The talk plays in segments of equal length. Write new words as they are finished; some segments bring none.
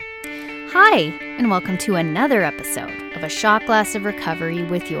Hi, and welcome to another episode of A Shot Glass of Recovery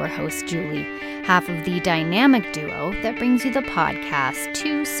with your host, Julie, half of the dynamic duo that brings you the podcast,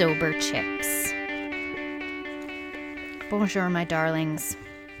 Two Sober Chicks. Bonjour, my darlings.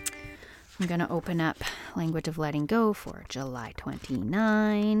 I'm going to open up Language of Letting Go for July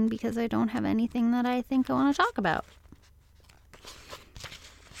 29 because I don't have anything that I think I want to talk about.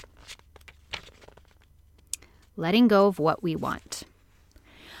 Letting go of what we want.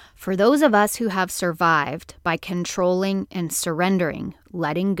 For those of us who have survived by controlling and surrendering,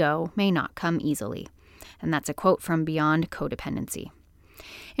 letting go may not come easily. And that's a quote from Beyond Codependency.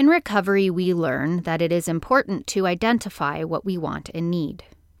 In recovery, we learn that it is important to identify what we want and need.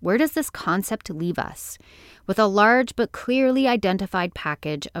 Where does this concept leave us? With a large but clearly identified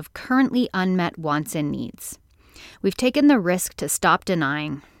package of currently unmet wants and needs. We've taken the risk to stop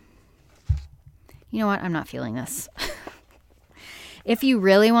denying. You know what? I'm not feeling this. If you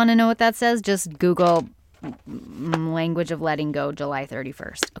really want to know what that says, just Google Language of Letting Go July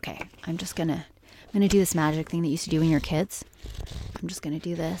 31st. Okay, I'm gonna do this magic thing that you used to do when you were kids. I'm just gonna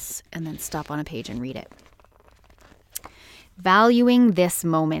do this and then stop on a page and read it. Valuing this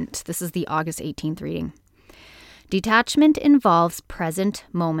moment. This is the August 18th reading. Detachment involves present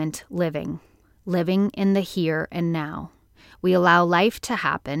moment living in the here and now. We allow life to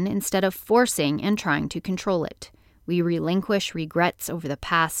happen instead of forcing and trying to control it. We relinquish regrets over the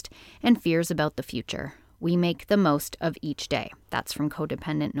past and fears about the future. We make the most of each day. That's from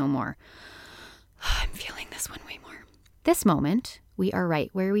Codependent No More. I'm feeling this one way more. This moment, we are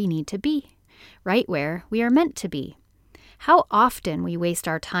right where we need to be, right where we are meant to be. How often we waste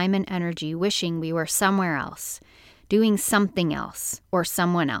our time and energy wishing we were somewhere else, doing something else or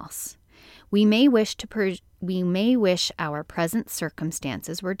someone else. We may wish our present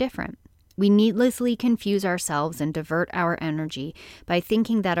circumstances were different. We needlessly confuse ourselves and divert our energy by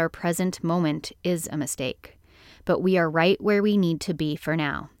thinking that our present moment is a mistake. But we are right where we need to be for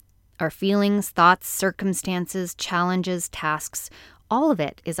now. Our feelings, thoughts, circumstances, challenges, tasks, all of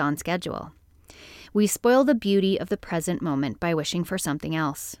it is on schedule. We spoil the beauty of the present moment by wishing for something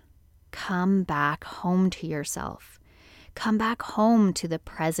else. Come back home to yourself. Come back home to the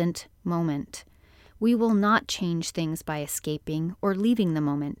present moment. We will not change things by escaping or leaving the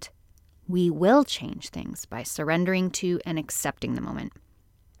moment. We will change things by surrendering to and accepting the moment.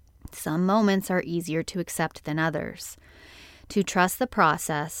 Some moments are easier to accept than others. To trust the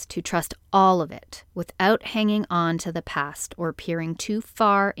process, to trust all of it, without hanging on to the past or peering too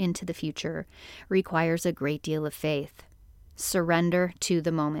far into the future, requires a great deal of faith. Surrender to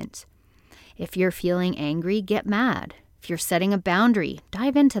the moment. If you're feeling angry, get mad. If you're setting a boundary,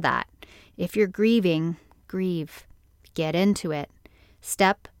 dive into that. If you're grieving, grieve. Get into it.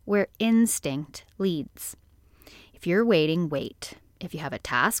 Step where instinct leads. If you're waiting, wait. If you have a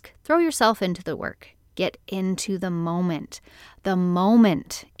task, throw yourself into the work. Get into the moment. The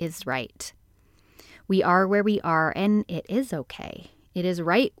moment is right. We are where we are, and it is okay. It is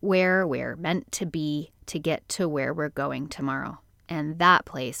right where we're meant to be to get to where we're going tomorrow. And that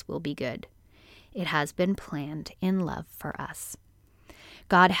place will be good. It has been planned in love for us.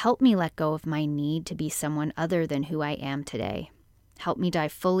 God, help me let go of my need to be someone other than who I am today. Help me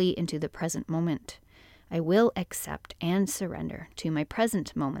dive fully into the present moment. I will accept and surrender to my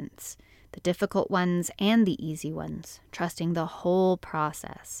present moments, the difficult ones and the easy ones, trusting the whole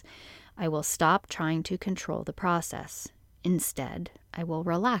process. I will stop trying to control the process. Instead, I will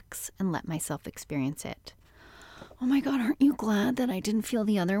relax and let myself experience it. Oh my God, aren't you glad that I didn't feel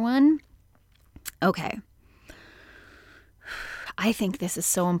the other one? Okay. I think this is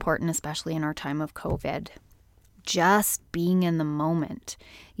so important, especially in our time of COVID. Just being in the moment.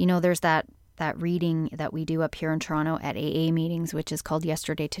 You know, there's that reading that we do up here in Toronto at AA meetings, which is called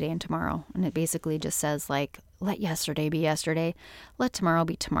Yesterday, Today, and Tomorrow. And it basically just says, like, let yesterday be yesterday, let tomorrow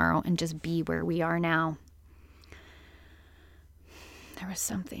be tomorrow, and just be where we are now. There was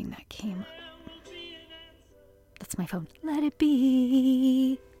something that came up. That's my phone. Let it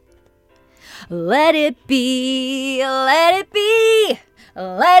be. Let it be. Let it be.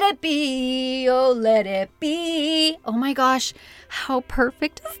 Let it be, oh, let it be. Oh my gosh, how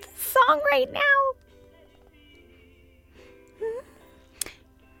perfect is this song right now?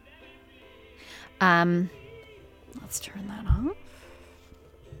 Let's turn that off.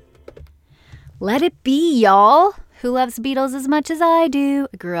 Let it be, y'all. Who loves the Beatles as much as I do?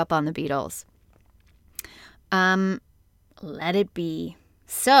 I grew up on the Beatles. Let it be.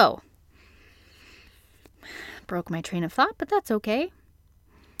 So, broke my train of thought, but that's okay.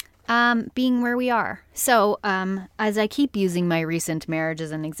 being where we are. So, as I keep using my recent marriage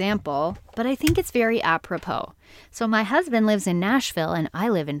as an example, but I think it's very apropos. So my husband lives in Nashville and I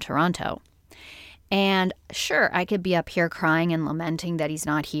live in Toronto. And sure, I could be up here crying and lamenting that he's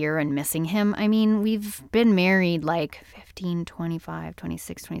not here and missing him. I mean, we've been married like 15, 25,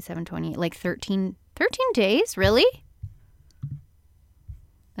 26, 27, 28, like 13 days, really?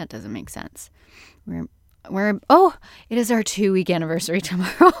 That doesn't make sense. Oh, it is our 2-week anniversary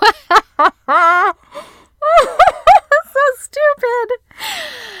tomorrow. So stupid.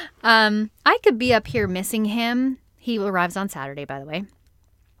 I could be up here missing him. He arrives on Saturday, by the way,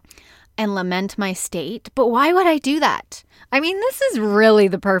 and lament my state. But why would I do that? I mean, this is really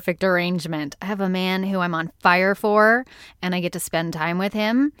the perfect arrangement. I have a man who I'm on fire for, and I get to spend time with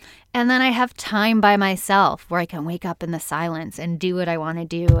him. And then I have time by myself where I can wake up in the silence and do what I want to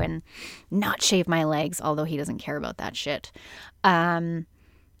do and not shave my legs, although he doesn't care about that shit. And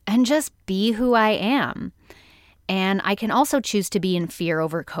just be who I am. And I can also choose to be in fear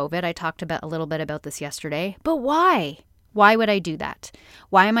over COVID. I talked a little bit about this yesterday. But why? Why would I do that?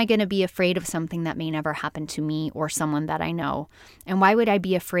 Why am I going to be afraid of something that may never happen to me or someone that I know? And why would I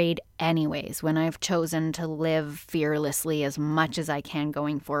be afraid anyways when I've chosen to live fearlessly as much as I can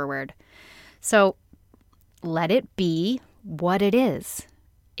going forward? So let it be what it is.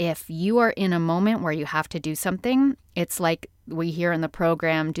 If you are in a moment where you have to do something, it's like we hear in the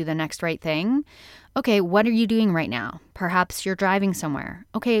program, do the next right thing. Okay, what are you doing right now? Perhaps you're driving somewhere.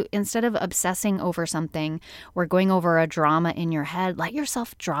 Okay, instead of obsessing over something or going over a drama in your head, let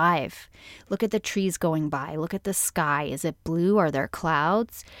yourself drive. Look at the trees going by. Look at the sky. Is it blue? Are there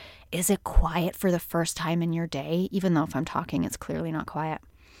clouds? Is it quiet for the first time in your day? Even though if I'm talking, it's clearly not quiet.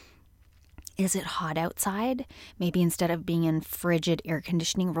 Is it hot outside? Maybe instead of being in frigid air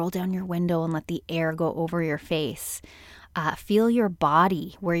conditioning, roll down your window and let the air go over your face. Feel your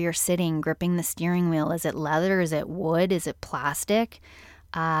body where you're sitting, gripping the steering wheel. Is it leather? Is it wood? Is it plastic?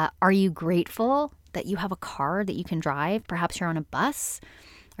 Are you grateful that you have a car that you can drive? Perhaps you're on a bus.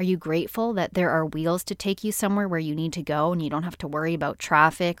 Are you grateful that there are wheels to take you somewhere where you need to go and you don't have to worry about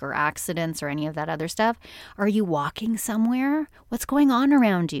traffic or accidents or any of that other stuff? Are you walking somewhere? What's going on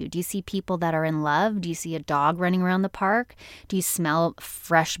around you? Do you see people that are in love? Do you see a dog running around the park? Do you smell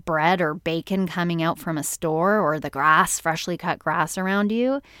fresh bread or bacon coming out from a store or the grass, freshly cut grass around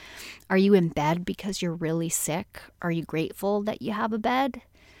you? Are you in bed because you're really sick? Are you grateful that you have a bed?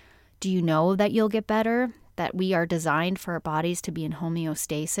 Do you know that you'll get better? That we are designed for our bodies to be in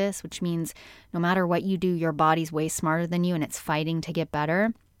homeostasis, which means no matter what you do, your body's way smarter than you and it's fighting to get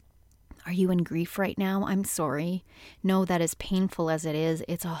better. Are you in grief right now? I'm sorry. Know that as painful as it is,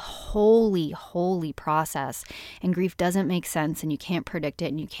 it's a holy, holy process. And grief doesn't make sense and you can't predict it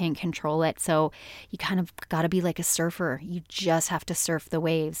and you can't control it. So you kind of got to be like a surfer. You just have to surf the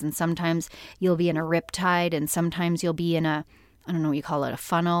waves. And sometimes you'll be in a riptide and sometimes you'll be in a, I don't know what you call it, a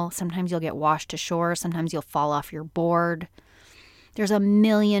funnel. Sometimes you'll get washed to shore. Sometimes you'll fall off your board. There's a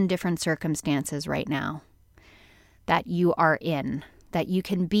million different circumstances right now that you are in, that you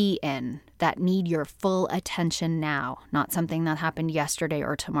can be in, that need your full attention now, not something that happened yesterday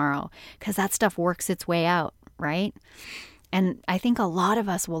or tomorrow, because that stuff works its way out, right? And I think a lot of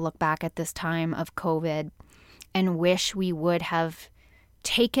us will look back at this time of COVID and wish we would have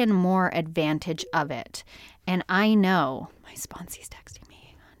taken more advantage of it. And I know, my sponsee's texting me,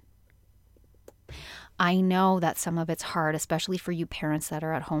 hang on. I know that some of it's hard, especially for you parents that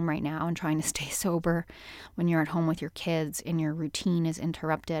are at home right now and trying to stay sober when you're at home with your kids and your routine is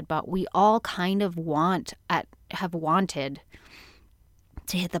interrupted. But we all kind of have wanted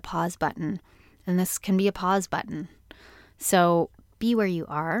to hit the pause button. And this can be a pause button. So be where you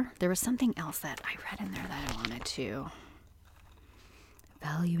are. There was something else that I read in there that I wanted to.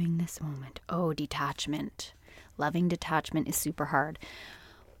 Valuing this moment. Oh, detachment. Loving detachment is super hard.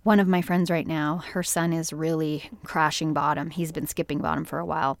 One of my friends right now, her son is really crashing bottom. He's been skipping bottom for a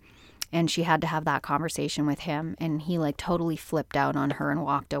while. And she had to have that conversation with him. And he like totally flipped out on her and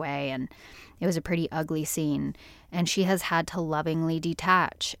walked away. And it was a pretty ugly scene. And she has had to lovingly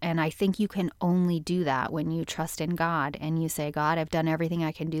detach. And I think you can only do that when you trust in God and you say, God, I've done everything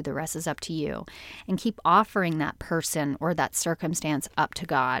I can do. The rest is up to you. And keep offering that person or that circumstance up to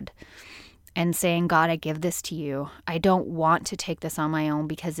God and saying, God, I give this to you. I don't want to take this on my own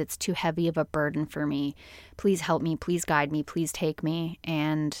because it's too heavy of a burden for me. Please help me. Please guide me. Please take me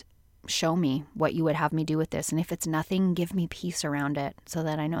and show me what you would have me do with this. And if it's nothing, give me peace around it so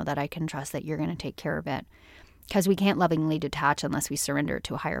that I know that I can trust that you're going to take care of it. Because we can't lovingly detach unless we surrender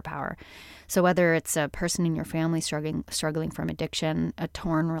to a higher power. So whether it's a person in your family struggling from addiction, a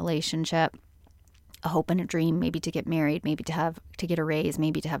torn relationship, a hope and a dream, maybe to get married, maybe to get a raise,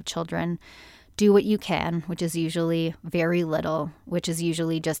 maybe to have children. Do what you can, which is usually very little, which is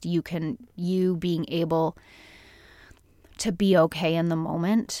usually just you being able to be okay in the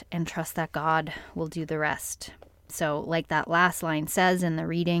moment and trust that God will do the rest. So like that last line says in the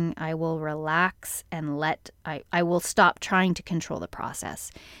reading, I will relax and I will stop trying to control the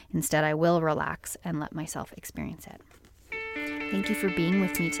process. Instead, I will relax and let myself experience it. Thank you for being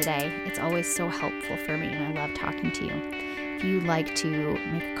with me today. It's always so helpful for me, and I love talking to you. If you'd like to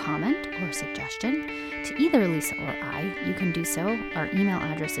make a comment or a suggestion to either Lisa or I, you can do so. Our email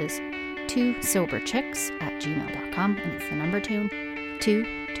address is twosoberchicks@gmail.com, and it's the number 2.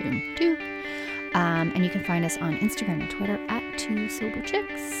 And you can find us on Instagram and Twitter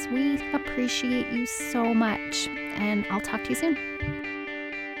 @twosoberchicks. We appreciate you so much, and I'll talk to you soon.